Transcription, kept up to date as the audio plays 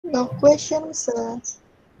No question, sir.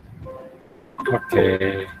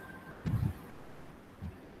 Okay.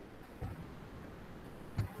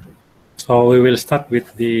 So we will start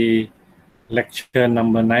with the lecture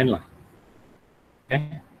number 9 lah.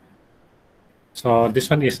 Okay. So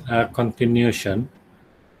this one is a continuation.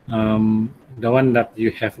 The one that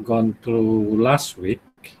you have gone through last week,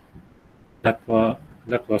 that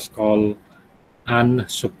was called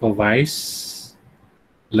unsupervised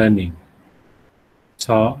learning.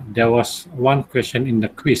 So there was one question in the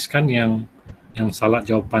quiz kan yang salah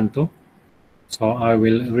jawapan tu. So I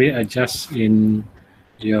will readjust in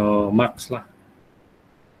your marks lah.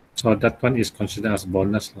 So that one is considered as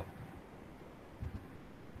bonus lah.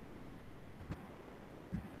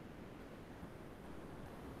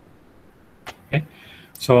 Okay.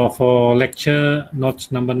 So for lecture notes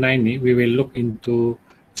number 9, we will look into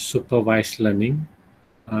supervised learning.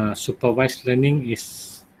 Supervised learning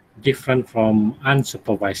is different from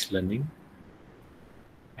unsupervised learning.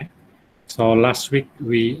 Okay. So last week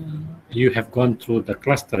you have gone through the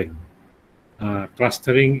clustering.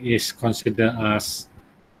 Clustering is considered as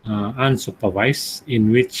unsupervised,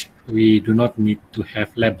 in which we do not need to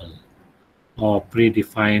have label or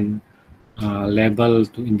predefined label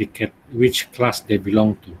to indicate which class they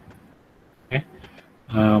belong to. Okay.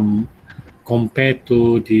 Compared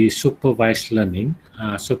to the supervised learning,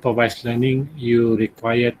 you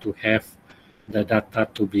require to have the data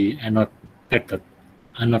to be annotated.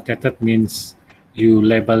 Annotated means you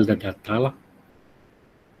label the data lah.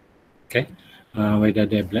 Okay, whether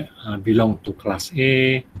they belong to class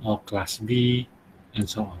A or class B and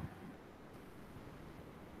so on.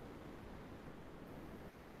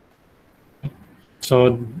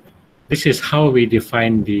 So this is how we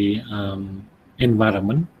define the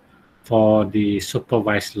environment for the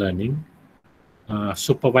supervised learning.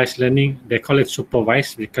 Supervised learning, they call it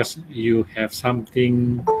supervised because you have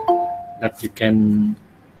something that you can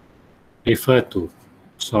refer to.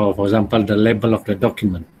 So for example, the label of the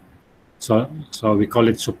document. So we call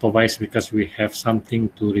it supervised because we have something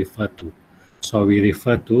to refer to. So we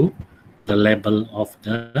refer to the label of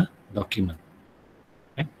the document.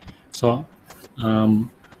 Okay. So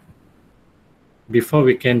before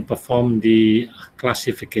we can perform the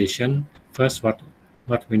classification, first what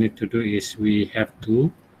we need to do is we have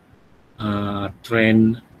to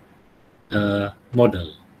train the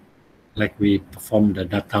model, like we perform the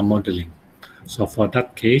data modeling. So for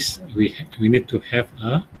that case, we need to have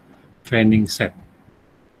a training set.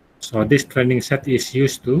 So this training set is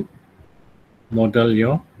used to model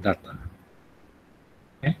your data.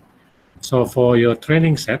 Okay. So for your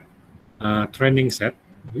training set,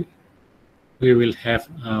 we will have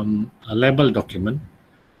a label document,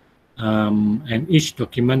 and each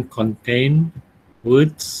document contain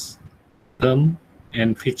words, term,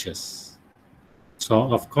 and features.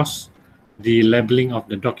 So of course, the labeling of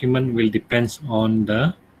the document will depend on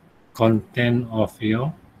the content of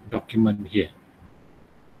your document here.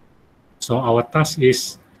 So our task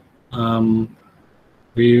is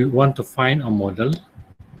we want to find a model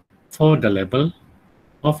for the label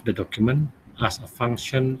of the document as a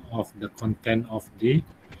function of the content of the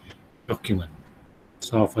document.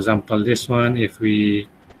 So for example, this one, if we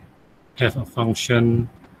have a function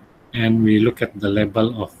and we look at the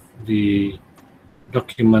label of the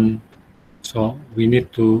document, so we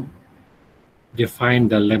need to define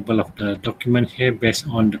the label of the document here based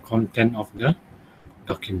on the content of the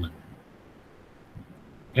document.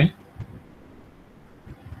 Okay.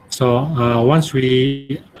 So once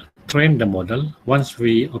we train the model, once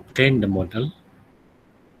we obtain the model,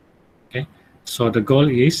 okay, so the goal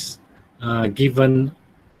is given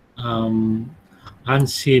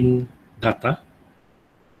unseen data,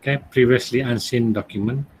 okay, previously unseen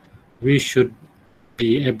document, we should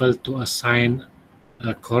be able to assign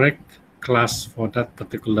a correct class for that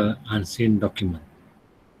particular unseen document.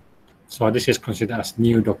 So this is considered as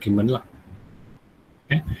new document lah.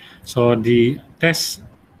 Okay. So the test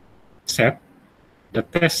set,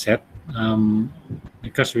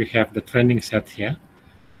 because we have the training set here,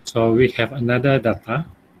 so we have another data.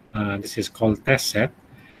 This is called test set.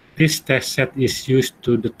 This test set is used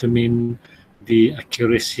to determine the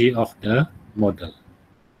accuracy of the model.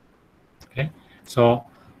 Okay, so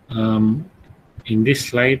in this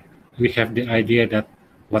slide, we have the idea that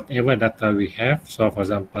whatever data we have, so for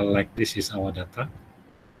example, like this is our data.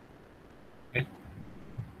 Okay.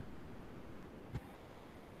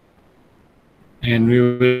 And we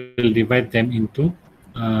will divide them into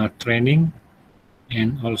training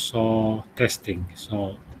and also testing.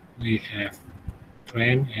 So we have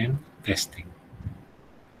train and testing.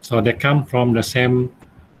 So they come from the same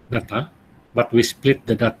data, but we split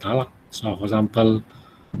the data. So for example,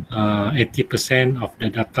 80% of the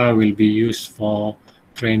data will be used for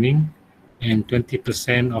training, and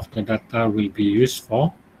 20% of the data will be used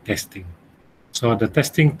for testing. So the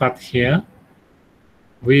testing part here,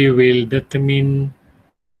 we will determine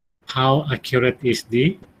how accurate is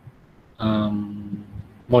the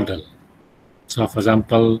model. So for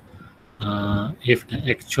example, if the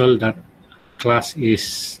actual that class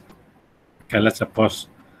is, okay, let's suppose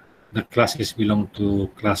the class is belong to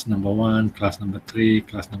class number 1, class number 3,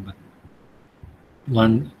 class number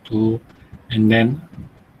 1, 2, and then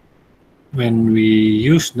when we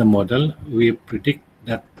use the model, we predict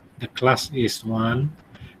that the class is 1,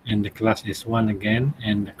 and the class is 1 again,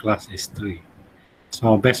 and the class is 3.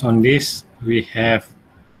 So based on this, we have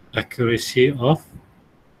accuracy of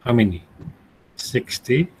how many?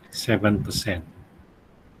 67%,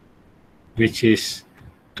 which is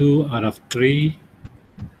 2 out of 3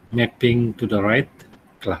 mapping to the right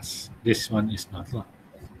class. This one is not.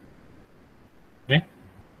 Okay,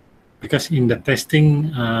 because in the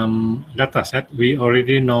testing data set, we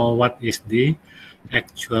already know what is the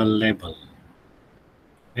actual label.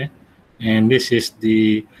 Okay, and this is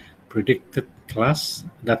the predicted class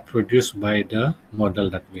that produced by the model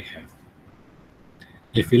that we have.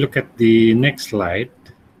 If you look at the next slide,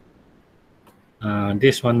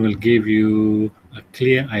 this one will give you a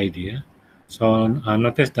clear idea. So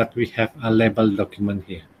notice that we have a label document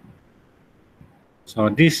here. So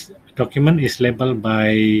this document is labeled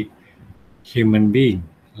by human being.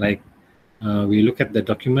 Like we look at the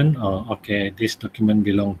document, okay, this document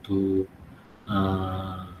belong to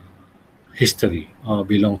history or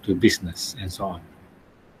belong to business and so on.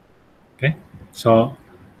 Okay, so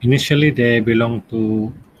initially they belong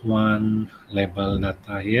to one label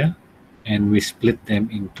data here, and we split them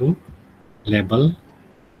into label,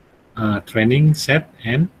 training set,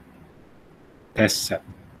 and test set.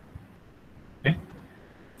 Okay,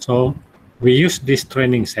 so we use this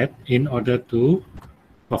training set in order to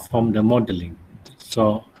perform the modeling.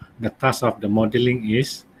 So the task of the modeling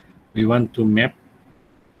is we want to map,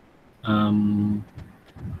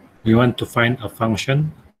 we want to find a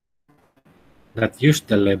function that use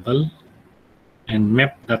the label and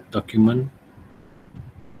map that document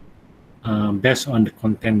based on the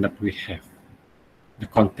content that we have, the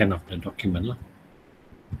content of the document.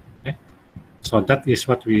 Okay, so that is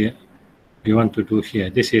what we want to do here.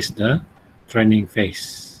 This is the training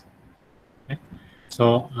phase. Okay,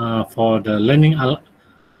 so for the learning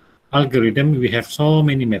algorithm, we have so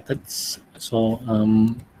many methods. So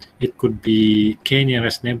it could be k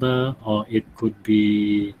nearest neighbor, or it could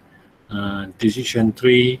be decision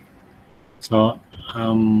tree. So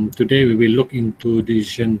today we will look into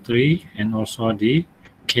decision tree and also the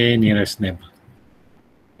k nearest neighbor.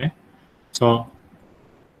 Okay, so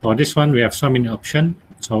for this one we have so many options.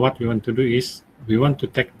 So what we want to do is we want to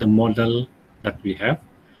take the model that we have,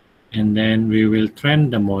 and then we will train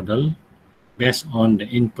the model based on the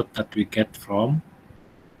input that we get from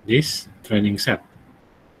this training set.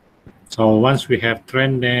 So once we have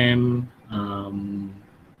trained them,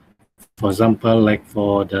 for example, like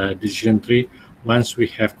for the decision tree, once we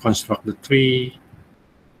have constructed the tree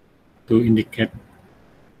to indicate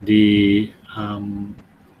the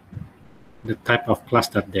type of class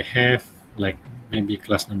that they have, like maybe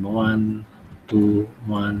class number 1, 2,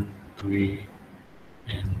 1, 3,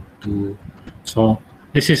 and 2. So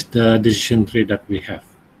this is the decision tree that we have.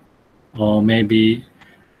 Or maybe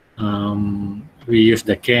we use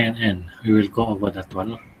the K and N. We will go over that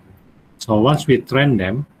one. So once we train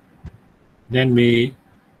them, then we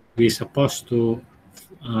supposed to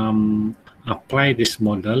apply this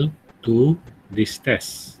model to this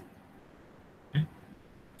test. Okay?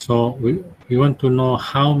 So we want to know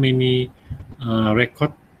how many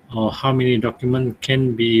record or how many documents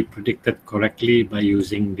can be predicted correctly by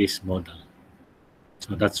using this model.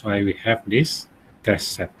 So that's why we have this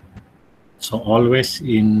test set. So always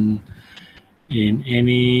in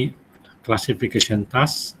any classification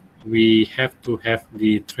task, we have to have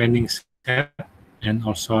the training set and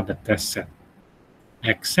also the test set,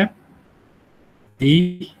 except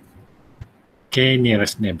the k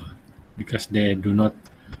nearest neighbor, because they do not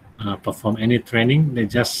perform any training. They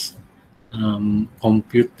just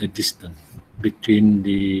compute the distance between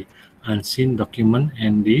the unseen document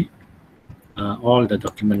and the all the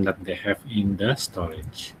document that they have in the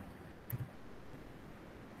storage.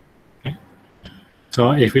 Okay.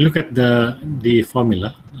 So if we look at the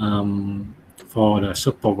formula for the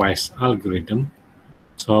supervised algorithm,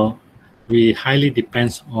 so we highly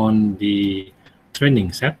depends on the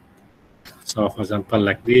training set. So for example,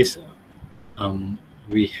 like this,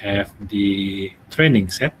 we have the training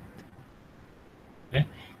set. Okay.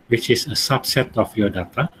 which is a subset of your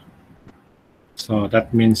data. So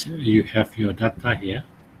that means you have your data here.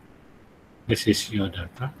 This is your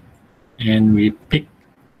data. And we pick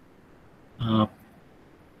a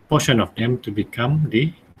portion of them to become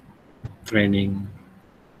the training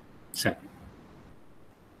set.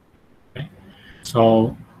 Okay.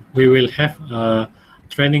 So we will have a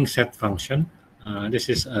training set function. This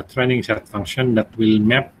is a training set function that will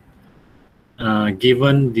map,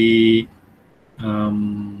 given the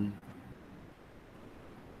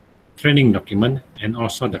training document and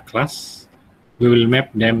also the class, we will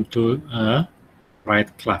map them to a right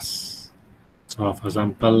class. So for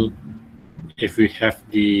example, if we have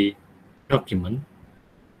the document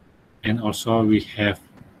and also we have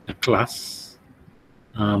the class,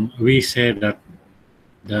 we say that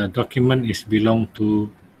the document is belong to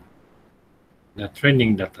the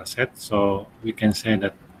training data set. So we can say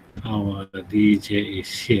that our DJ is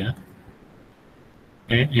here.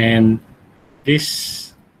 Okay, and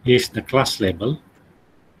this is the class label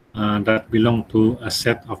that belong to a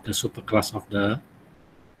set of the superclass of the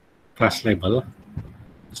class label.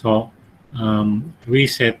 So we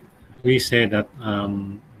say that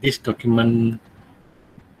this document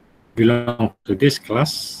belong to this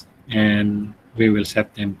class, and we will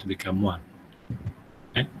set them to become 1.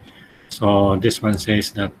 Okay? So this one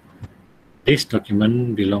says that this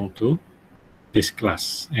document belong to this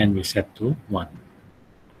class, and we set to 1.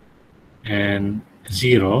 And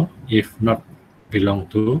 0 if not belong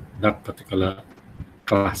to that particular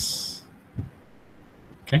class.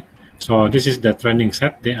 Okay, so this is the training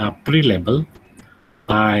set. They are pre-labeled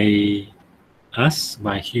by us,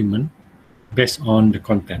 by human, based on the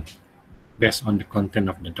content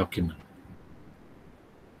of the document.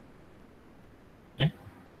 Okay,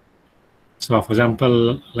 so for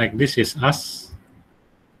example, like this is us.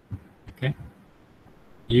 Okay,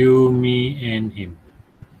 you, me, and him.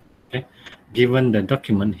 Okay, given the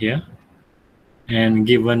document here and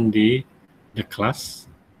given the class,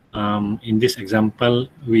 in this example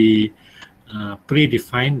we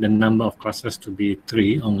predefine the number of classes to be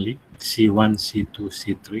 3 only, C1, C2,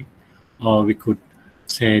 C3, or we could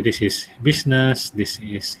say this is business, this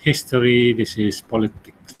is history, this is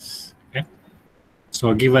politics. Okay,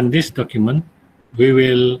 so given this document, we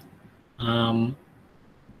will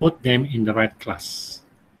put them in the right class.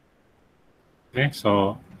 Okay,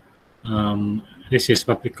 so this is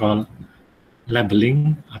what we call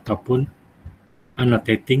labeling ataupun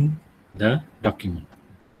annotating the document.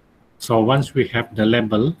 So once we have the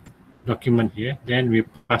label document here, then we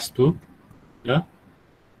pass to the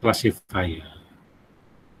classifier.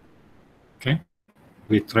 Okay,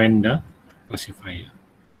 we train the classifier.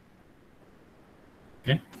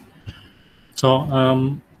 Okay, so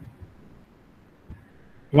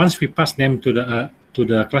once we pass them to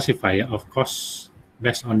the classifier, of course,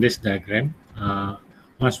 based on this diagram,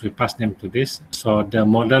 once we pass them to this, so the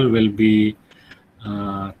model will be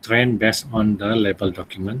trained based on the label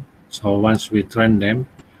document. So once we train them,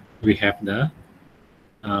 we have the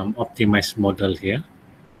optimized model here.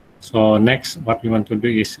 So next, what we want to do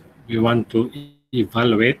is we want to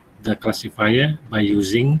evaluate the classifier by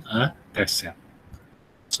using a test set.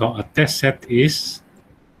 So a test set is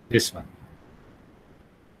this one.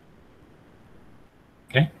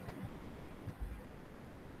 Okay.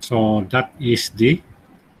 So that is the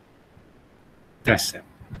test set.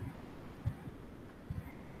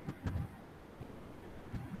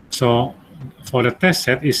 So for the test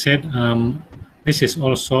set, it said this is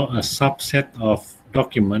also a subset of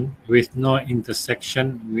document with no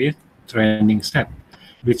intersection with training set,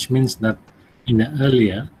 which means that in the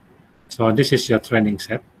earlier, so this is your training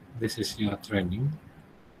set, this is your training.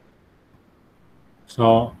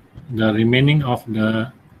 So the remaining of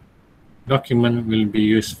the document will be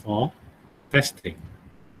used for testing.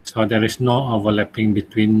 So there is no overlapping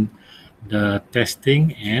between the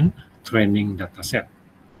testing and training dataset.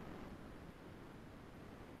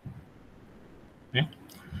 Okay.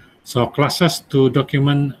 So classes to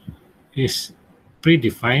document is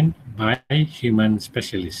predefined by human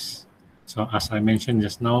specialists. So as I mentioned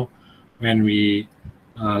just now, when we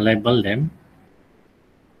label them,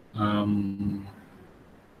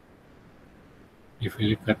 if we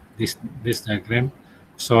look at this diagram,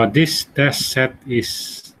 so this test set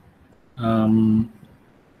is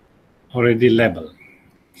already labeled.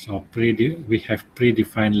 So we have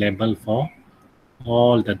predefined label for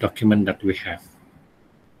all the document that we have.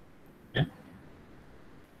 Okay.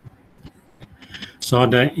 So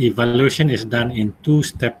the evaluation is done in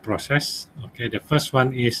two-step process. Okay, the first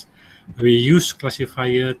one is we use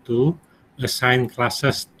classifier to assign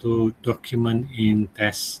classes to document in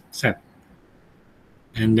test set.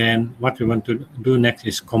 And then what we want to do next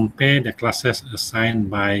is compare the classes assigned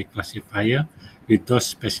by classifier with those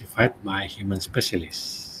specified by human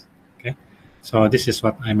specialists. Okay, so this is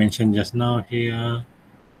what I mentioned just now here.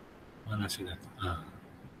 Mana sudah?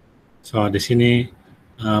 So di sini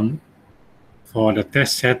for the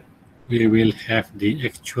test set, we will have the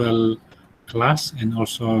actual class and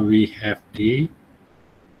also we have the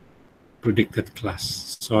predicted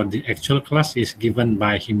class. So the actual class is given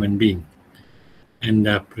by human being, and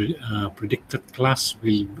the predicted class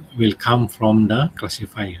will come from the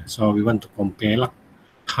classifier. So we want to compare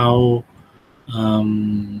how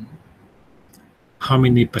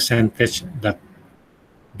many percentage that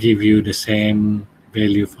give you the same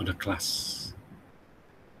value for the class.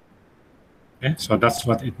 Okay, so that's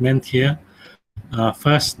what it meant here.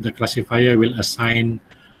 First, the classifier will assign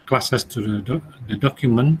classes to the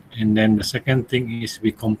document, and then the second thing is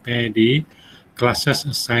we compare the classes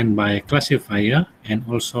assigned by classifier and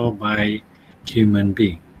also by human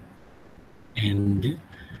being. And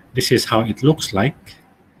this is how it looks like.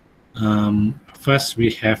 First,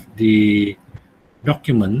 we have the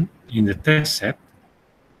document in the test set,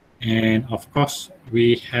 and of course,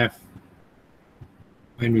 we have,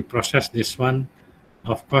 when we process this one,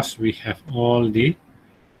 of course, we have all the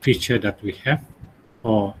feature that we have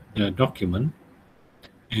for the document,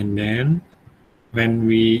 and then when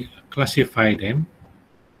we classify them,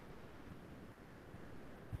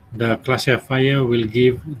 the classifier will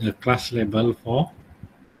give the class label for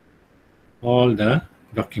all the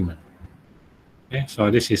document. Okay, so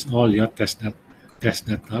this is all your test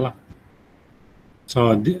data.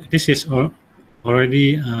 So this is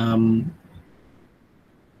already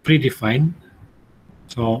predefined,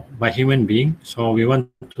 so by human being. So we want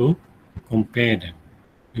to compare them.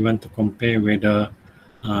 We want to compare whether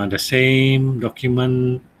the same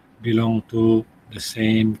document belong to the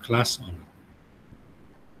same class or not.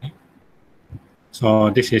 Okay. So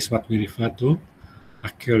this is what we refer to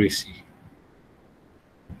accuracy.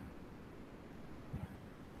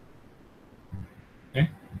 Okay.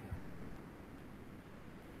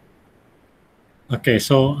 Okay.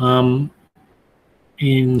 So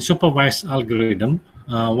in supervised algorithm,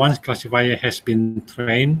 once classifier has been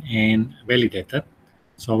trained and validated,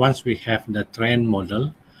 so once we have the trained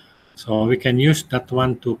model, so we can use that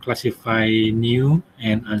one to classify new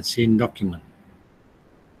and unseen document.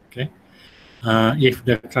 Okay. If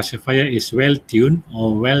the classifier is well tuned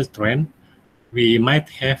or well trained, we might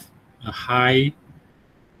have a high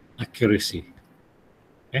accuracy.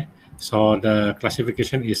 Okay. So the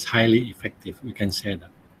classification is highly effective. We can say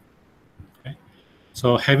that. Okay.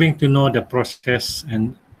 So having to know the process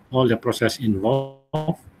and all the process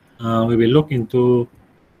involved, we will look into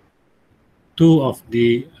two of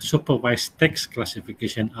the supervised text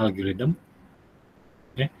classification algorithm.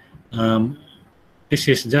 Okay. This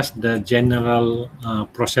is just the general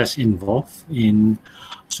process involved in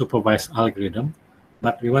supervised algorithm,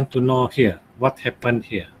 but we want to know here what happened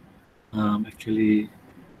here. Actually,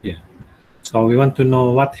 yeah. So we want to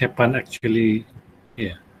know what happened actually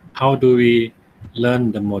here. How do we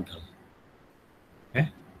learn the model?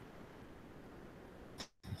 Okay.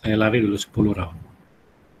 Saya lari dulu 10 round.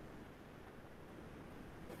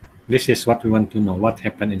 This is what we want to know, what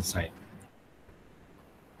happened inside.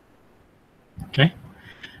 Okay.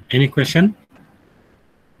 Any question?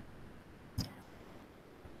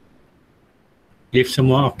 If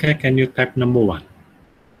semua okay, can you type number 1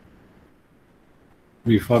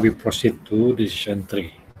 before we proceed to decision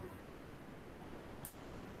 3?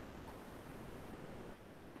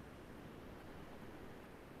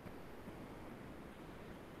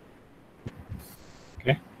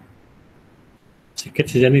 Okay. Sikit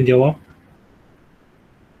saja ni jawab.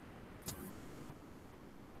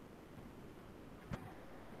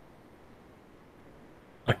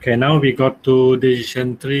 Okay, now we got to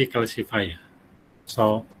decision 3 classifier.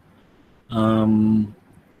 So,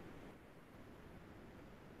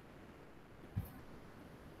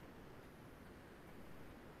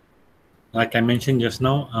 like I mentioned just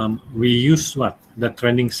now, we use what? The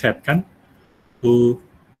training set kan to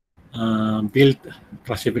build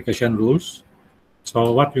classification rules.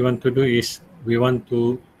 So what we want to do is we want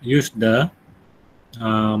to use the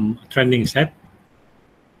training set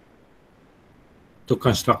to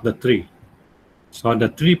construct the tree. So the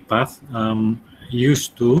tree path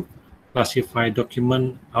used to classify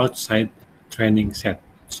document outside training set.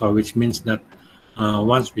 So which means that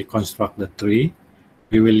once we construct the tree,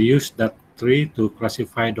 we will use that tree to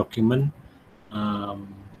classify document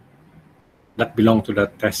that belong to the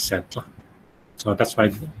test set. So that's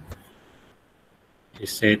why he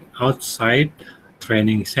said outside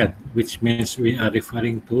training set, which means we are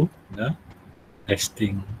referring to the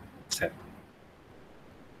testing set.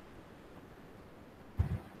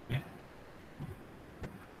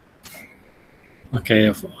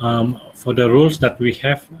 Okay, for the rules that we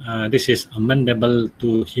have, this is amendable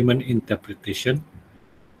to human interpretation,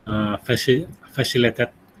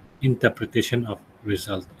 facilitated interpretation of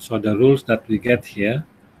result. So the rules that we get here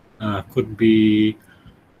could be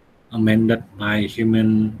amended by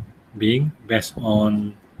human being based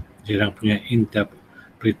on jirang punya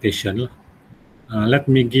interpretation.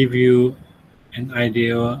 Let me give you an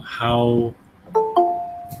idea how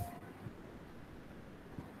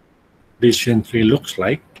decision tree looks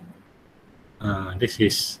like. This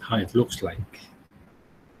is how it looks like.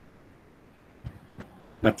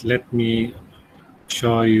 But let me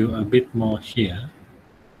show you a bit more here.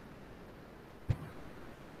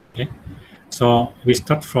 Okay, so we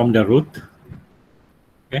start from the root.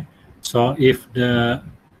 Okay, so if the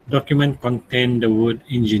document contain the word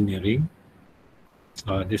engineering,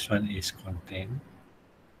 so this one is contain.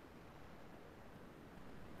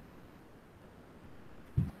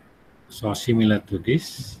 So similar to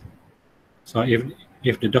this. So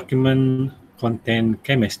if the document contain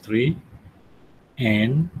chemistry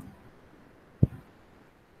and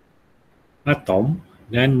atom,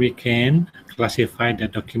 then we can classify the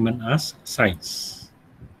document as science.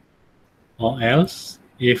 Or else,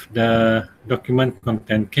 if the document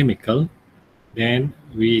contain chemical, then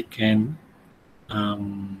we can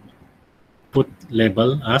put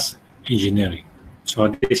label as engineering. So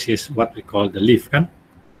this is what we call the leaf, kan?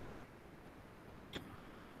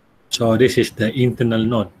 So this is the internal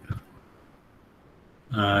node.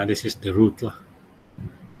 This is the root lah.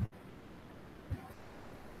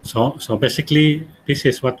 So basically, this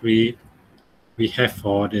is what we have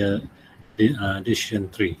for the decision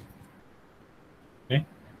tree. Okay,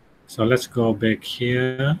 so let's go back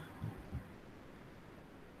here.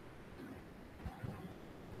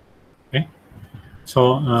 Okay,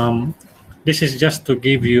 so this is just to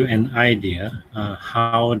give you an idea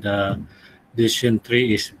how the decision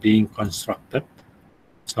tree is being constructed.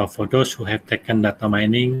 So for those who have taken data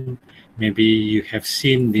mining, maybe you have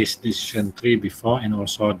seen this decision tree before and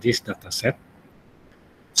also this data set.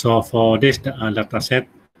 So for this data set,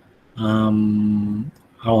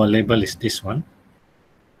 our label is this one.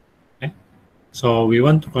 Okay, so we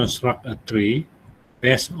want to construct a tree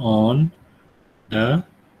based on the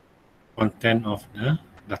content of the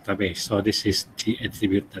database. So this is the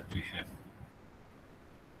attribute that we have.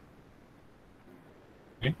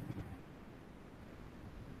 Okay,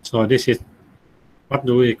 so this is, what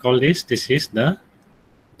do we call this? This is the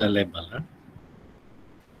label. Huh?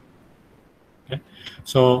 Okay,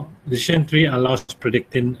 so decision tree allows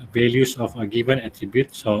predicting values of a given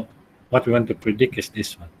attribute. So what we want to predict is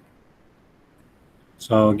this one.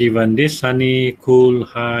 So given this sunny, cool,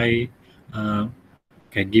 high,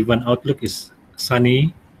 okay, given outlook is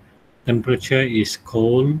sunny, temperature is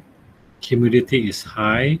cold, humidity is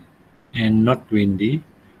high, and not windy.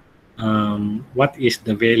 What is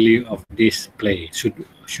the value of this play?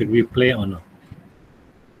 Should we play or not?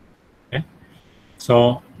 Okay,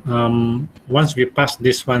 so once we pass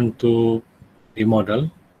this one to the model,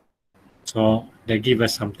 so they give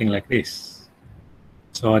us something like this.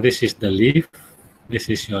 So this is the leaf. This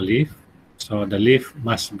is your leaf. So the leaf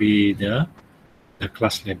must be the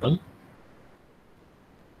class label.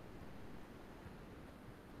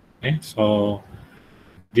 Okay, so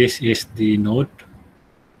this is the node.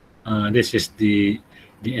 This is the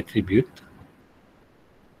attribute.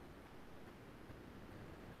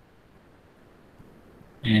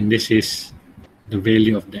 And this is the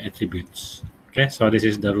value of the attributes. Okay, so this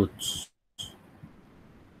is the roots.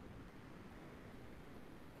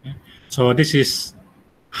 Okay. So this is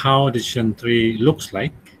how the decision tree looks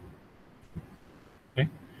like. Okay,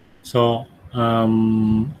 so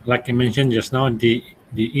like I mentioned just now, the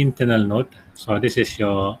internal node. So this is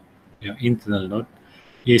your internal node.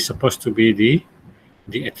 Is supposed to be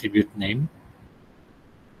the attribute name.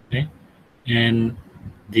 Okay, and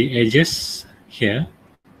the edges here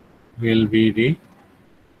will be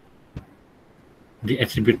the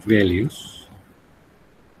attribute values.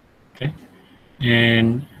 Okay,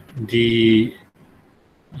 and the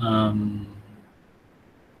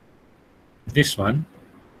this one,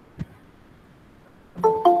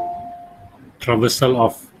 traversal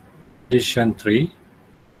of decision tree,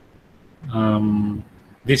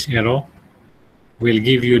 this arrow will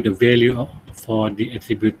give you the value for the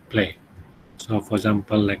attribute play. So for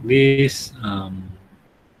example, like this,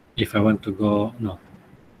 if I want to go,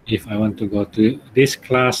 if I want to go to this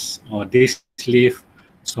class or this leaf,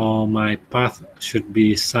 so my path should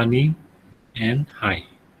be sunny and high.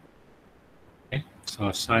 Okay,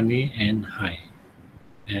 so sunny and high.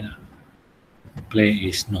 and play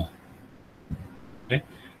is no. Okay,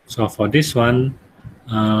 so for this one,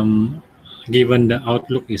 given the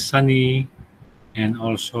outlook is sunny and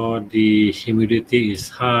also the humidity is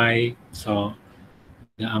high, so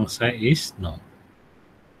the answer is no.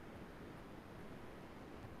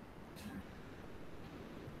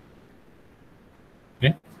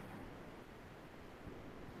 Okay.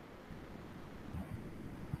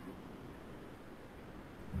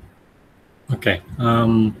 Okay.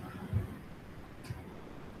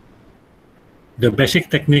 The basic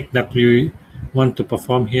technique that we want to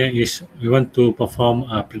perform here is we want to perform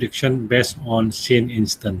a prediction based on scene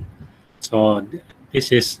instant. So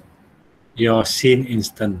this is your scene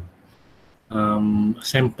instant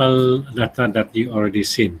sample data that you already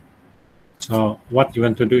seen. So what you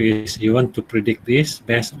want to do is you want to predict this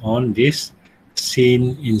based on this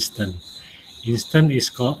scene instant. Instant is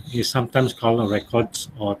sometimes called records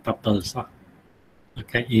or tuples.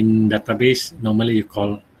 Okay, in database normally you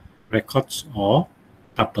call records or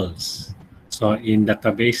tuples. So in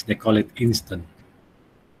database they call it instant.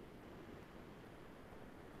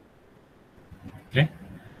 Okay,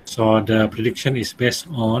 so the prediction is based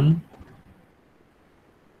on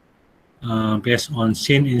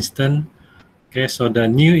scene instant. Okay, so the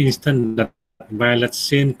new instant that violates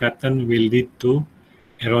scene pattern will lead to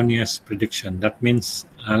erroneous prediction. That means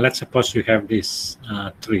let's suppose you have this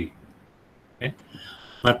tree. Okay,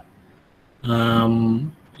 but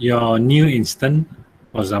your new instant,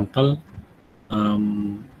 for example,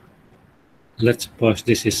 let's suppose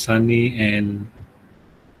this is sunny and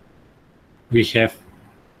we have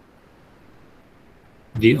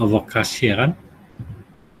the overcast here, right?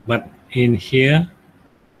 But in here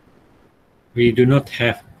we do not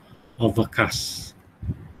have overcast.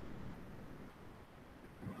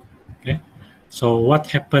 Okay, so what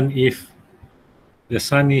happen if the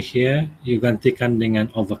sunny here you gantikan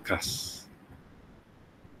dengan overcast?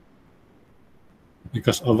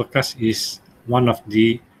 Because overcast is one of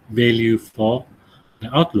the value for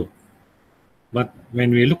the outlook. But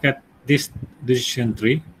when we look at this decision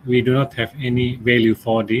tree, we do not have any value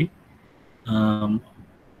for the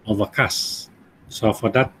overcast. So for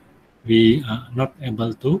that, we are not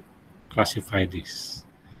able to classify this.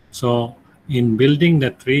 So in building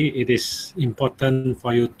the tree, it is important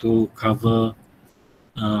for you to cover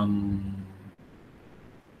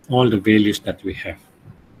all the values that we have.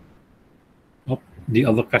 Oh, the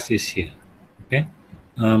overcast is here. Okay.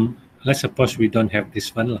 Let's suppose we don't have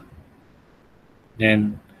this one.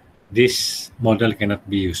 Then this model cannot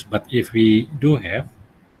be used. But if we do have,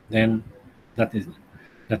 then that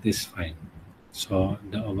is fine. So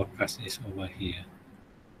the overcast is over here.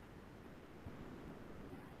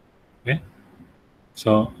 Okay,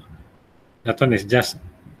 so that one is just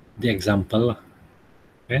the example.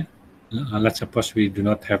 Okay, let's suppose we do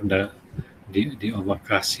not have the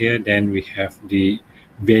overcast here, then we have the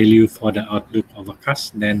value for the outlook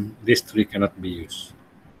overcast, then this tree cannot be used.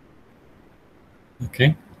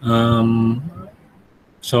 Okay,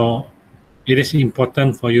 so it is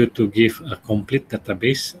important for you to give a complete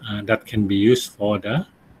database that can be used for the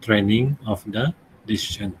training of the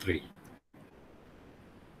decision tree.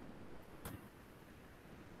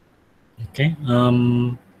 Okay.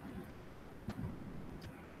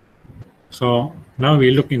 So now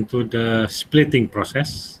we look into the splitting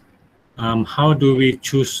process. How do we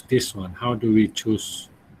choose this one? How do we choose?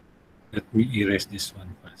 Let me erase this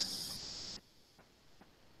one first.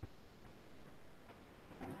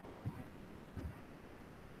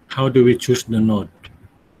 How do we choose the node?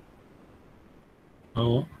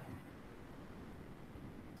 Oh,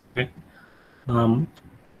 okay.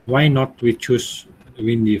 Why not we choose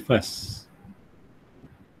windy first?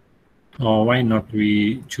 Or why not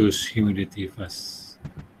we choose humidity first?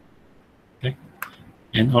 Okay.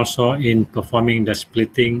 And also in performing the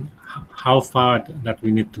splitting, how far that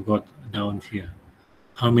we need to go down here?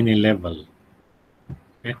 How many level?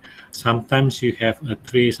 Okay. Sometimes you have a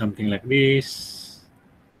tree, something like this.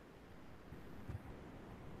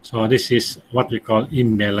 So this is what we call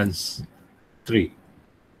imbalance tree.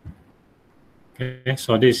 Okay,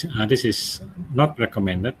 so this is not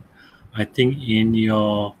recommended. I think in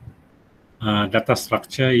your data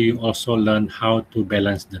structure, you also learn how to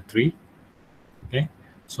balance the tree. Okay,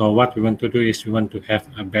 so what we want to do is we want to have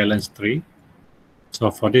a balanced tree.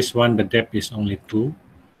 So for this one, the depth is only 2.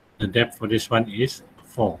 The depth for this one is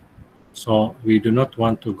 4. So we do not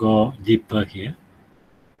want to go deeper here.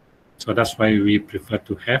 So that's why we prefer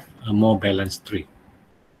to have a more balanced tree.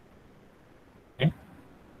 Okay.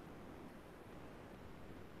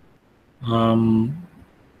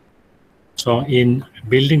 So in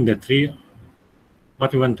building the tree,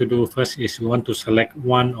 what we want to do first is we want to select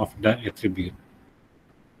one of the attribute.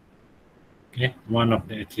 Okay, one of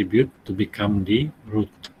the attribute to become the root.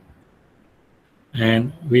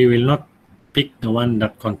 And we will not pick the one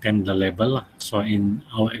that contain the label. So in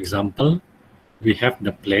our example, we have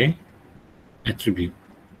the play attribute.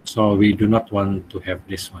 So we do not want to have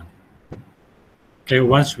this one. Okay,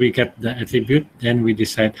 once we get the attribute, then we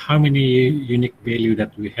decide how many unique value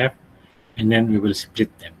that we have, and then we will split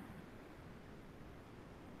them.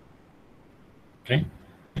 Okay,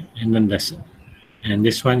 and then this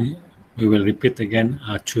one we will repeat again,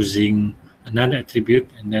 choosing another attribute,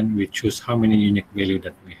 and then we choose how many unique value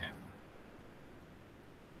that we have.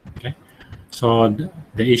 Okay, so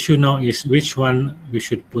the issue now is which one we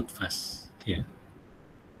should put first here.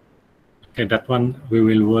 Okay, that one we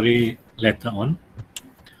will worry later on.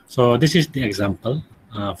 So this is the example.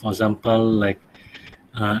 For example, like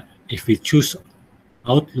if we choose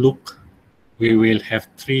Outlook, we will have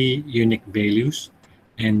 3 unique values,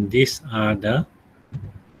 and these are the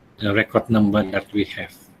record number that we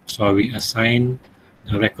have. So we assign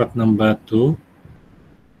the record number to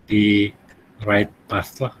the right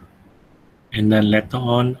path, and then later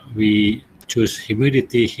on we choose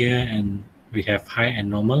humidity here, and we have high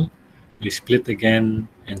and normal. We split again,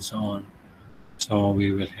 and so on. So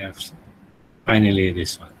we will have finally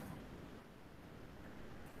this one.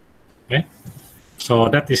 Okay, so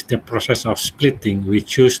that is the process of splitting. We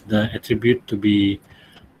choose the attribute to be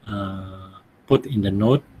put in the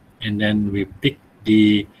node, and then we pick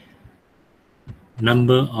the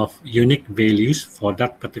number of unique values for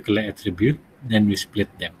that particular attribute, then we split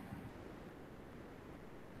them.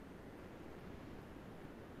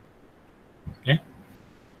 Okay,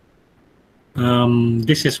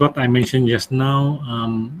 this is what I mentioned just now.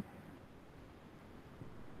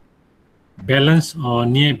 Balance or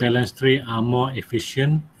near balance tree are more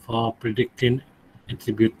efficient for predicting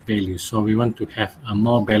attribute values. So we want to have a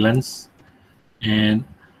more balance, and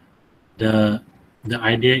the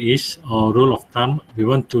idea is, or rule of thumb, we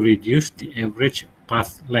want to reduce the average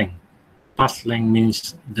path length. Path length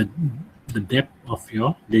means the depth of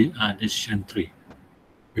your decision tree.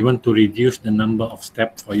 We want to reduce the number of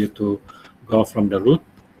steps for you to go from the root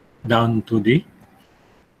down to the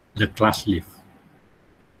class leaf.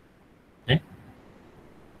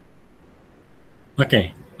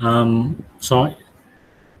 Okay, so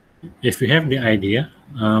if you have the idea,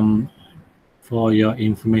 for your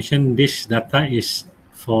information, this data is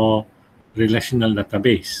for relational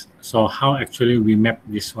database. So how actually we map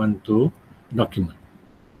this one to document?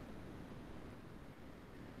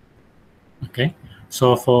 Okay,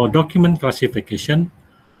 so for document classification,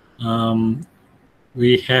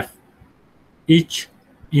 we have each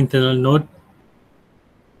internal node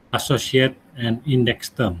associate an index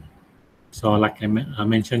term. So like I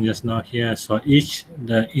mentioned just now here, so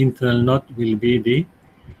the internal node will be the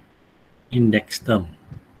index term.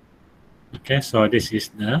 Okay, so this is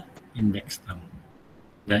the index term,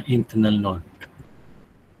 the internal node.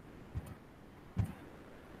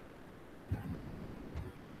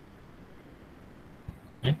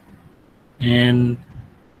 Okay, and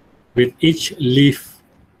with each leaf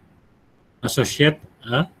associate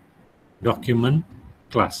a document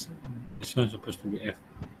class. This one is supposed to be F.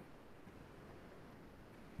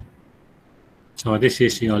 So this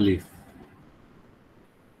is your leaf.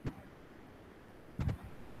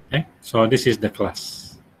 Okay, so this is the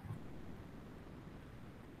class.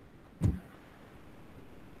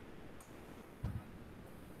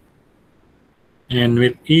 And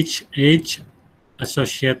with each edge,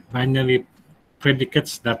 associate binary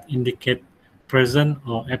predicates that indicate present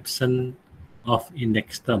or absent of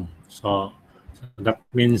index term. So that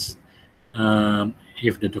means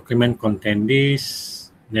if the document contains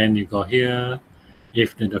this, then you go here.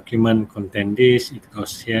 If the document contains this, it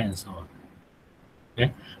goes here, and so on.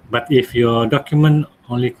 Okay, but if your document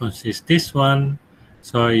only consists this one,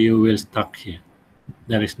 so you will stuck here.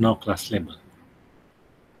 There is no class label.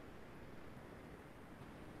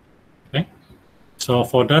 Okay, so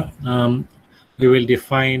for that, we will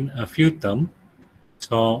define a few terms.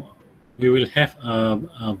 So we will have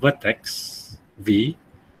a vertex V,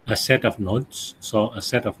 a set of nodes. So a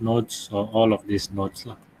set of nodes, so all of these nodes,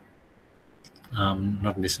 not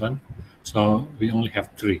this one. So we only have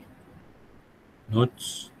 3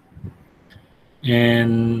 nodes.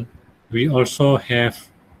 And we also have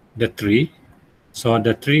the tree. So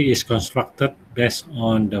the tree is constructed based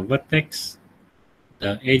on the vertex,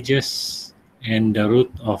 the edges, and the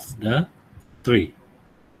root of the tree.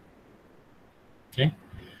 Okay,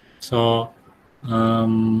 so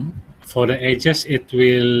for the edges, it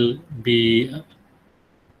will be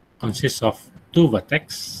consist of 2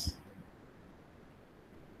 vertex,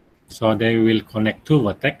 So they will connect two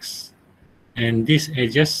vertex, and these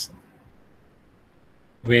edges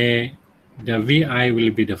where the VI will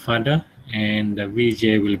be the father and the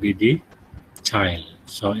VJ will be the child.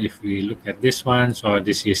 So if we look at this one, so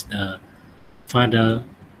this is the father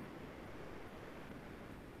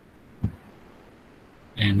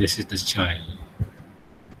and this is the child,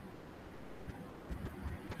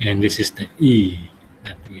 and this is the E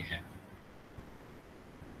that we have.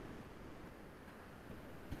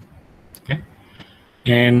 Okay,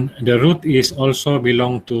 and the root is also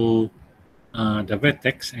belong to the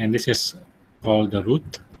vertex, and this is called the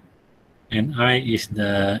root, and I is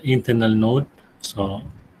the internal node. So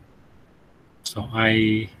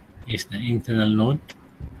I is the internal node,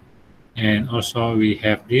 and also we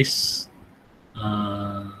have this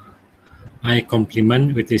I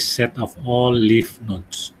complement with this set of all leaf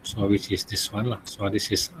nodes. So which is this one. So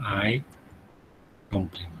this is I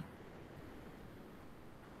complement.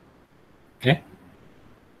 Okay.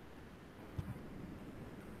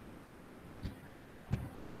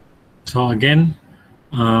 So again,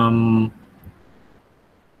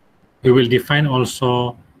 we will define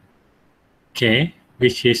also K,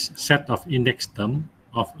 which is set of index term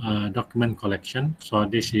of a document collection. So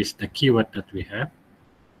this is the keyword that we have.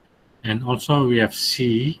 And also we have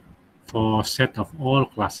C for set of all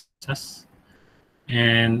classes,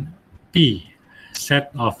 and P,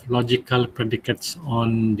 set of logical predicates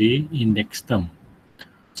on the index term.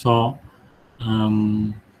 So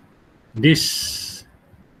this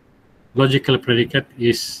logical predicate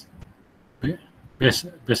is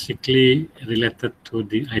basically related to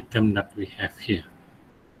the item that we have here.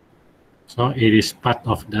 So it is part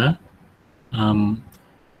of the,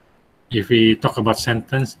 if we talk about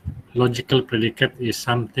sentence, logical predicate is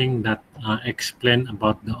something that explain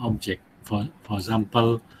about the object. For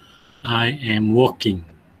example, I am walking.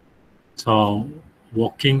 So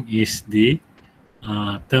walking is the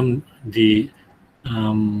term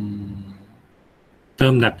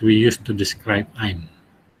that we use to describe I'm.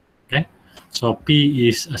 Okay, so P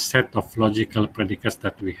is a set of logical predicates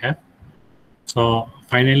that we have. So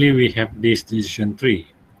finally, we have this decision tree.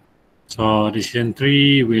 So decision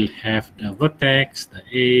tree will have the vertex, the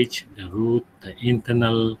edge, the root, the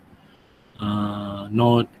internal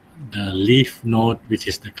node, the leaf node, which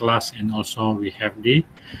is the class, and also we have the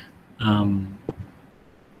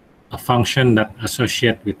a function that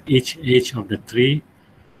associate with each edge of the tree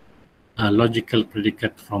a logical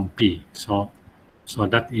predicate from P. So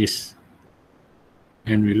that is,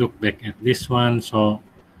 when we look back at this one, so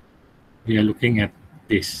we are looking at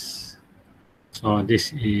this. So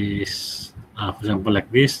this is, for example,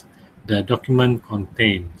 like this, the document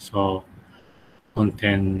contain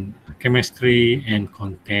chemistry and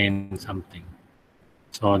contain something.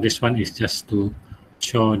 So this one is just to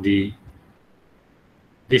show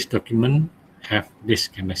this document have this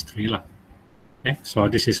chemistry lah. Okay, so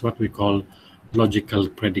this is what we call logical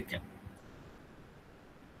predicate.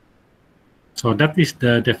 So that is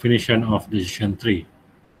the definition of decision tree.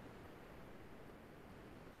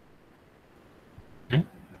 Okay.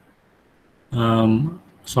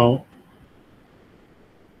 So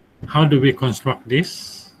how do we construct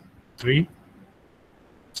this tree?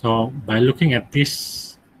 So by looking at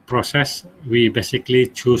this process, we basically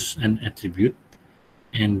choose an attribute,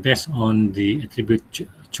 and based on the attribute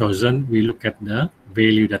chosen, we look at the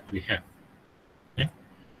value that we have. Okay.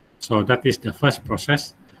 So that is the first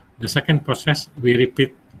process. The second process, we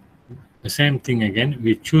repeat the same thing again.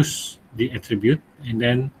 We choose the attribute and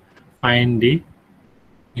then find the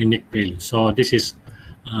unique value. So this is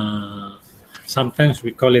sometimes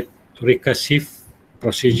we call it recursive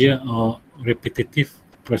procedure or repetitive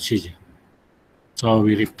procedure. So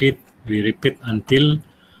we repeat until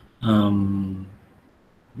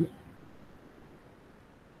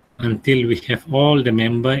we have all the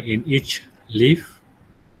member in each leaf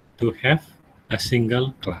to have a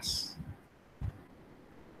single class.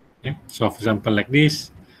 Okay. So for example, like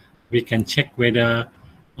this, we can check whether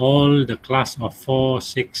all the class of 4,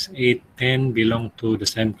 6, 8, 10 belong to the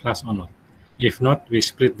same class or not. If not, we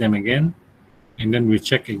split them again, and then we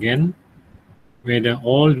check again whether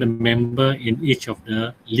all the member in each of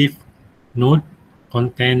the leaf node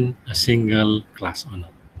contain a single class or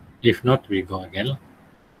not. If not, we go again.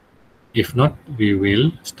 If not, we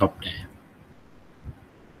will stop there.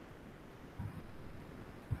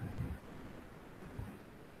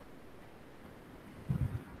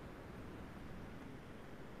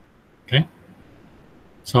 Okay.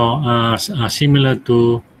 So similar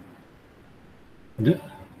to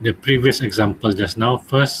the previous example just now,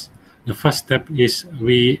 the first step is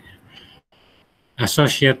we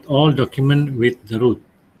associate all document with the root.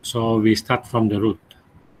 So we start from the root.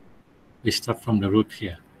 we start from the root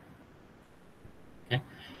here. Okay,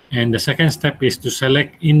 and the second step is to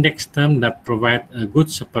select index term that provide a good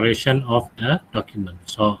separation of the document.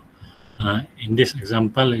 So in this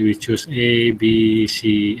example, we choose A, B,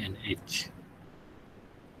 C, and H,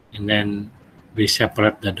 and then we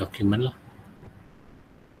separate the document.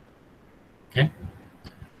 Okay,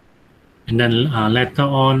 and then later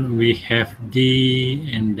on we have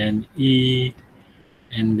D, and then E,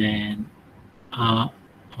 and then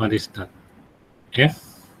what is that?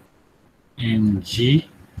 F and G.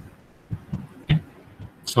 Okay.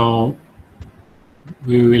 So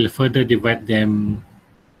we will further divide them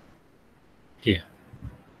here.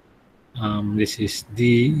 This is D,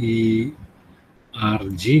 E, R,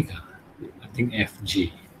 G. I think F,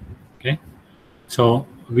 G. Okay. So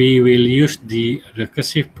we will use the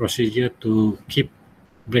recursive procedure to keep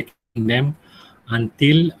breaking them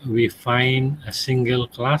until we find a single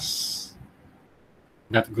class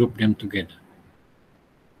that group them together.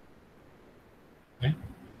 Okay.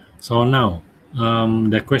 So now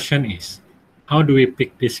the question is, how do we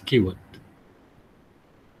pick this keyword?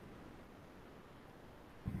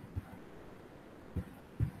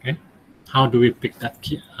 Okay. How do we pick that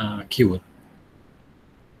keyword?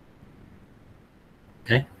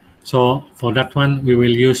 Okay. So for that one, we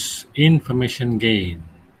will use information gain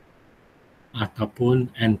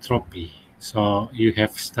ataupun entropy. So you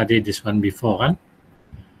have studied this one before, kan?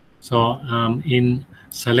 So in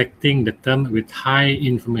selecting the term with high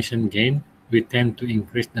information gain, we tend to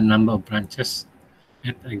increase the number of branches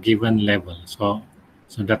at a given level. So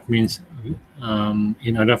that means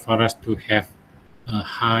in order for us to have a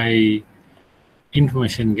high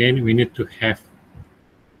information gain, we need to have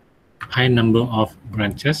high number of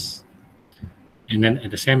branches, and then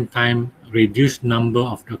at the same time reduce number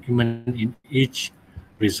of documents in each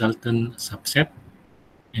resultant subset,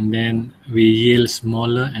 and then we yield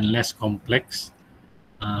smaller and less complex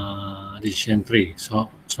decision tree. So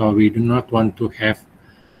we do not want to have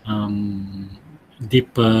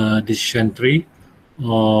deeper decision tree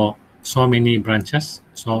or so many branches.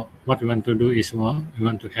 So what we want to do is we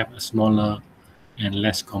want to have a smaller and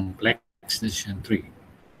less complex decision tree.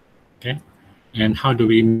 Okay, and how do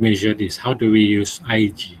we measure this? How do we use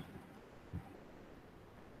IG?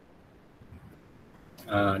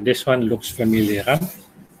 This one looks familiar, huh?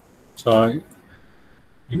 So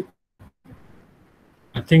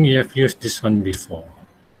I think you have used this one before.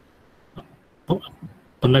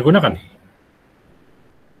 Pernah gunakan nih?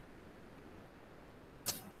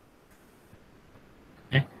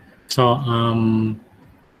 Okay. So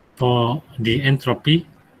for the entropy,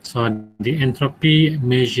 so the entropy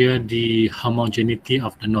measure the homogeneity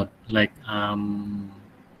of the node, like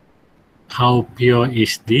how pure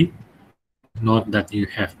is the node that you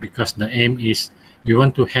have, because the aim is we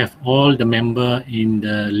want to have all the member in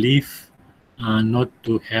the leaf node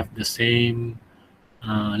to have the same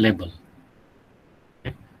label.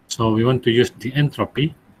 Okay. So we want to use the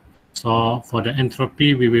entropy. So for the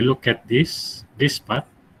entropy, we will look at this part.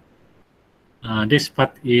 This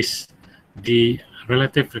part is the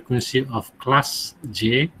relative frequency of class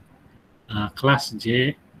J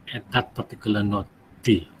at that particular node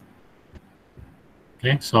T.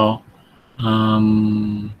 Okay, so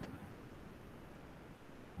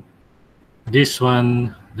this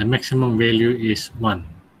one, the maximum value is 1,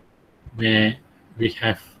 where we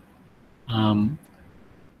have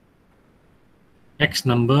X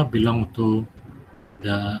number belong to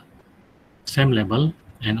the same label,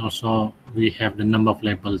 and also we have the number of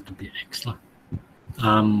label to be X.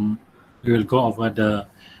 We will go over the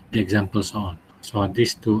examples on. So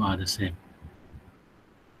these two are the same.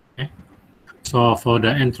 Okay. So for the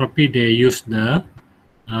entropy, they use the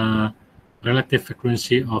relative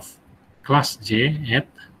frequency of class J at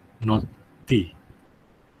node T.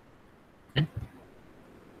 Okay.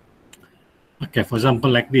 Okay, for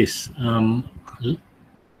example, like this.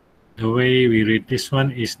 The way we read this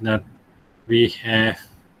one is that we have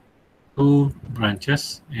 2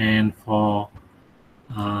 branches, and for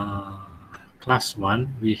class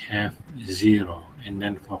 1 we have 0, and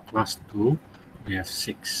then for class 2 we have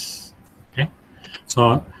 6. Okay,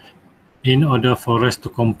 so in order for us to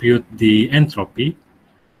compute the entropy,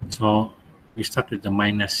 so we start with the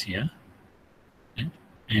minus here, okay?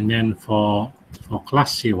 And then for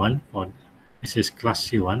class C1, this is class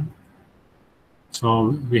C1,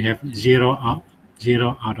 so we have 0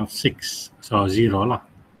 out of 6, so 0 lah,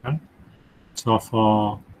 kan? So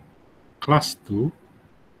for class 2,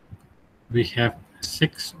 we have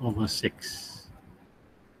 6 over 6.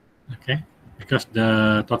 Okay, because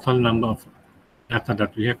the total number of data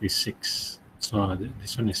that we have is 6. So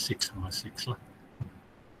this one is 6 over 6 lah.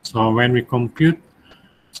 So when we compute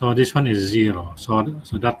So this one is 0. So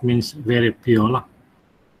that means very pure lah.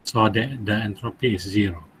 So the entropy is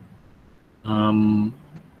 0. In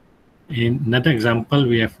another example,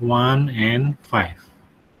 we have 1 and 5.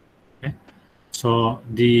 Okay? So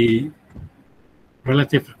the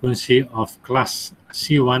relative frequency of class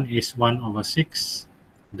C1 is 1/6.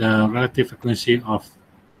 The relative frequency of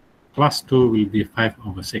class 2 will be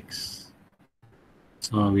 5/6.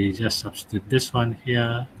 So we just substitute this one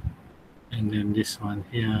here, and then this one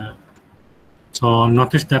here. So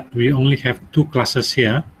notice that we only have two classes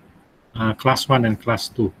here, class 1 and class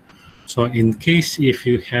 2. So in case if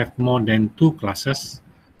you have more than two classes,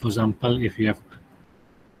 for example, if you have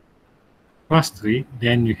class 3,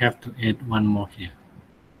 then you have to add one more here.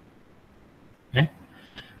 Okay.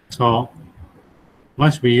 So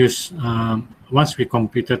once we use, once we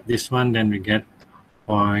computed this one, then we get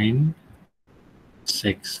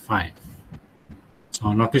 0.65.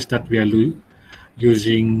 So notice that we are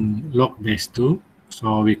using log base 2.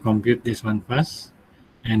 So we compute this one first,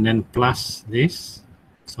 and then plus this.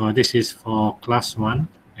 So this is for class 1,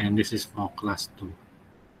 and this is for class 2.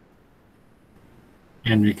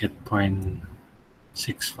 And we get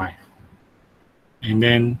 0.65. And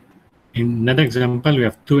then in another example, we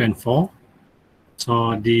have 2 and 4.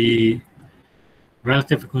 So the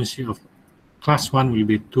relative frequency of class 1 will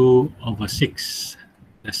be 2/6.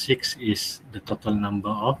 The 6 is the total number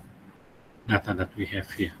of data that we have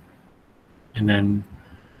here. And then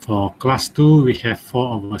for class 2, we have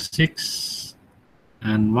 4/6.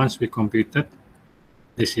 And once we computed,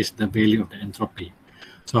 this is the value of the entropy.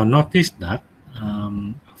 So notice that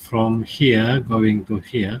from here going to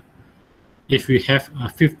here, if we have a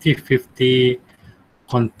 50-50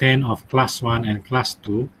 content of class 1 and class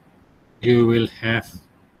 2, you will have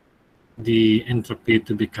the entropy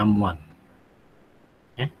to become 1.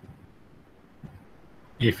 Okay?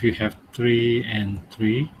 If you have 3 and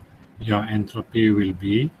 3, your entropy will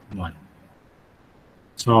be 1.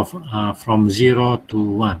 So from 0 to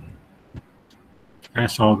 1. Okay,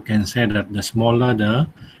 so we can say that the smaller the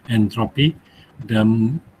entropy, the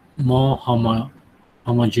more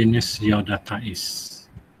homogeneous your data is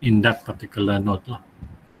in that particular node.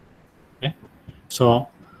 Okay? So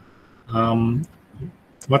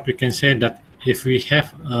what we can say that if we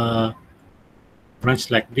have a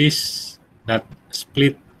branch like this that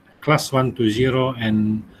split class 1 to 0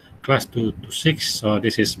 and class 2 to 6, so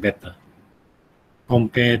this is better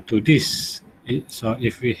compared to this. So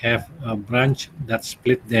if we have a branch that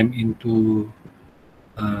split them into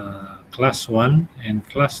class 1 and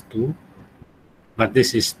class 2, but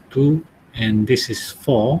this is 2 and this is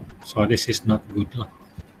 4, so this is not good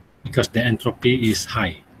because the entropy is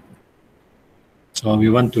high. So we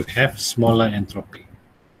want to have smaller entropy.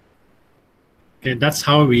 Okay, that's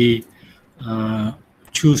how we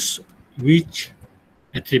choose which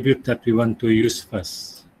attribute that we want to use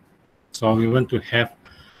first. So we want to have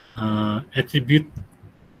attribute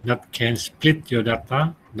that can split your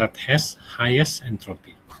data that has highest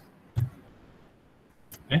entropy.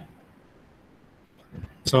 Okay.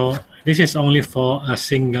 So this is only for a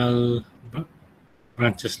single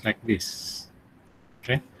branches like this.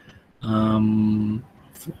 Okay.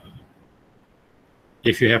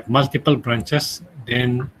 If you have multiple branches,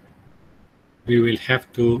 then we will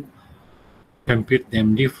have to compute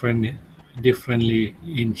them differently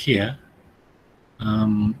in here.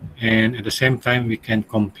 And at the same time, we can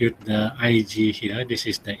compute the IG here. This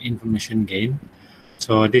is the information gain.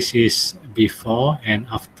 So this is before and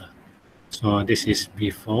after. So this is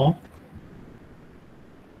before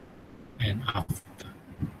and after.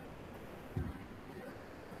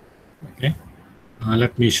 Okay.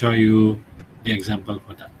 Let me show you the example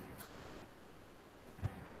for that.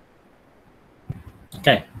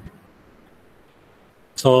 Okay.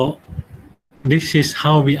 So this is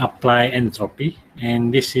how we apply entropy,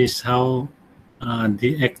 and this is how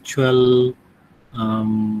the actual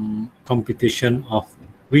computation of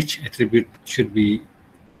which attribute should be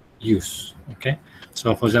used. Okay.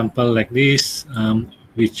 So for example, like this,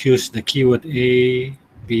 we choose the keyword A,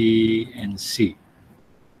 B, and C.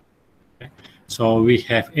 Okay. So we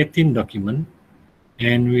have 18 documents,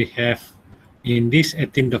 and we have in this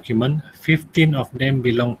 18 document, 15 of them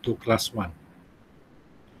belong to class 1.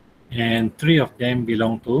 And 3 of them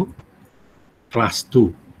belong to class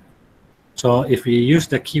 2. So if we use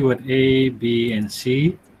the keyword A, B, and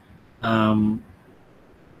C,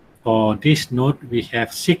 for this node we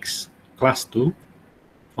have 6 class 2.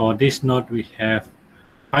 For this node we have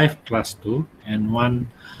 5 class 2 and 1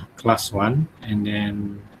 class 1. And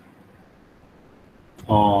then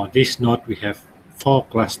for this node we have 4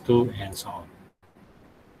 class 2 and so on.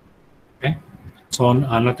 Okay. So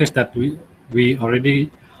notice that we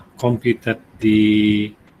already computed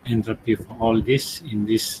the entropy for all this in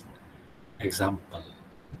this example,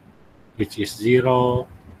 which is 0,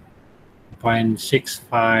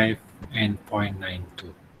 0.65, and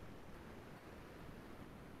 0.92.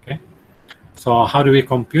 Okay, so how do we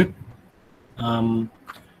compute?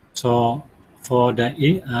 So for the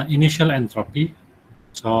initial entropy,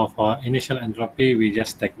 so for initial entropy, we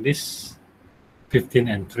just take this 15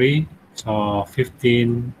 and 3. So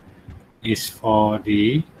 15 is for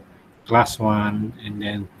the class 1 and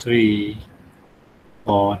then 3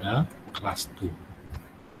 for the class 2.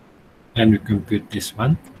 And we compute this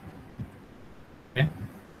one. Okay.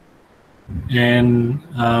 And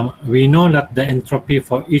we know that the entropy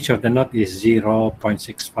for each of the node is 0,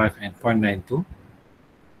 0.65, and 0.92.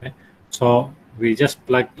 Okay. So we just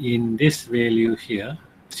plug in this value here.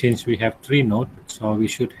 Since we have 3 nodes, so we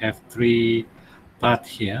should have 3 paths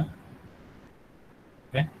here.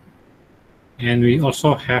 Okay. And we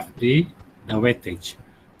also have the weightage.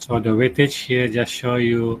 So the weightage here just show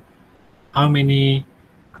you how many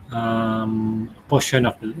portion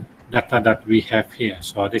of the data that we have here.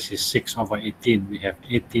 So this is 6/18. We have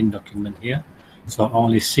 18 document here. So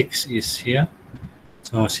only 6 is here.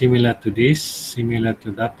 So similar to this, similar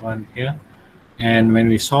to that one here. And when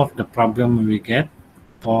we solve the problem, we get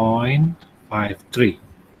 0.53.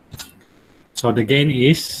 So the gain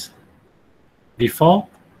is before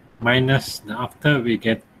minus the after, we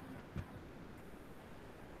get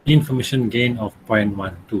information gain of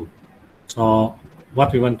 0.12. So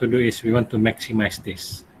what we want to do is we want to maximize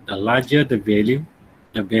this. The larger the value,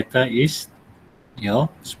 the better is your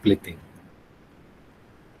splitting.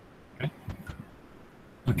 Okay.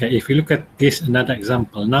 Okay, if you look at this another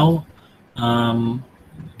example now,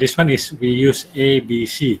 this one is we use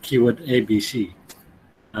ABC, keyword ABC.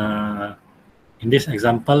 In this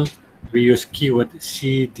example, we use keyword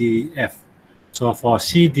CDF. So for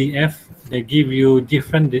CDF, they give you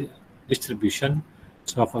different distribution.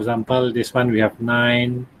 So for example, this one we have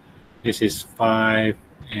 9, this is 5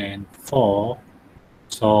 and 4.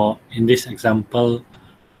 So in this example,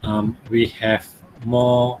 we have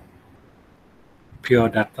more pure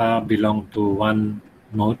data belong to one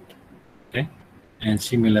node, okay, and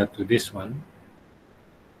similar to this one.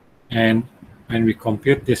 And when we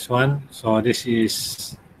compute this one, so this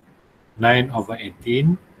is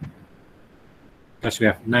 9/18, because we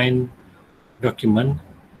have 9 document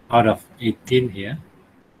out of 18 here.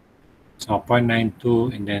 So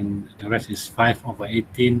 0.92, and then the rest is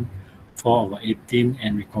 5/18, 4/18,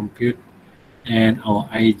 and we compute, and our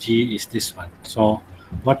IG is this one. So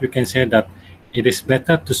what we can say that it is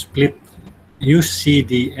better to split, use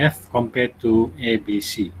CDF compared to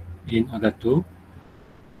ABC in order to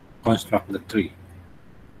construct the tree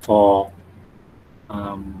for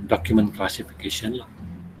document classification.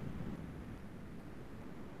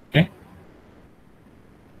 Okay.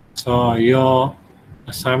 So your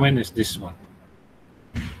assignment is this one.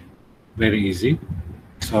 Very easy.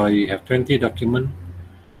 So you have 20 document,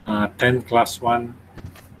 10 class 1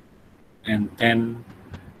 and 10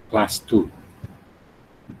 class 2.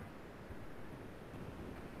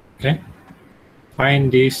 Okay.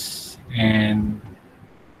 Find this and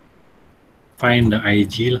find the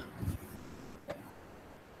IG.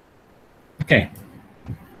 Okay.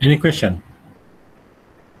 Any question?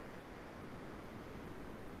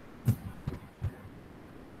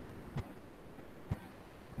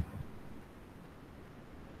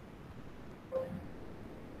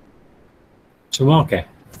 Semua okay?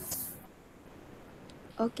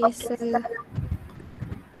 Okay, sir.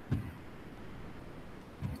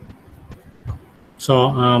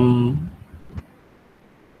 So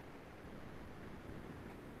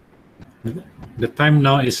the time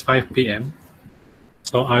now is 5 p.m.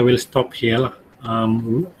 So I will stop here.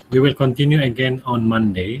 We will continue again on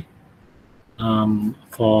Monday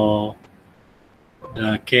for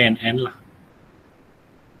the K&N.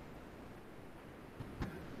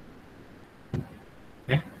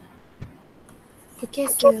 Okay. Okay,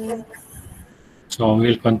 sir. So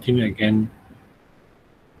we'll continue again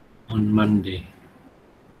on Monday.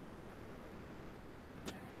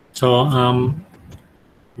 So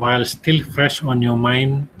while still fresh on your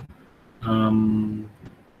mind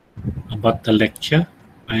about the lecture,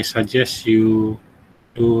 I suggest you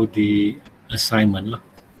do the assignment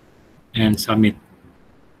and submit.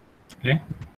 Okay.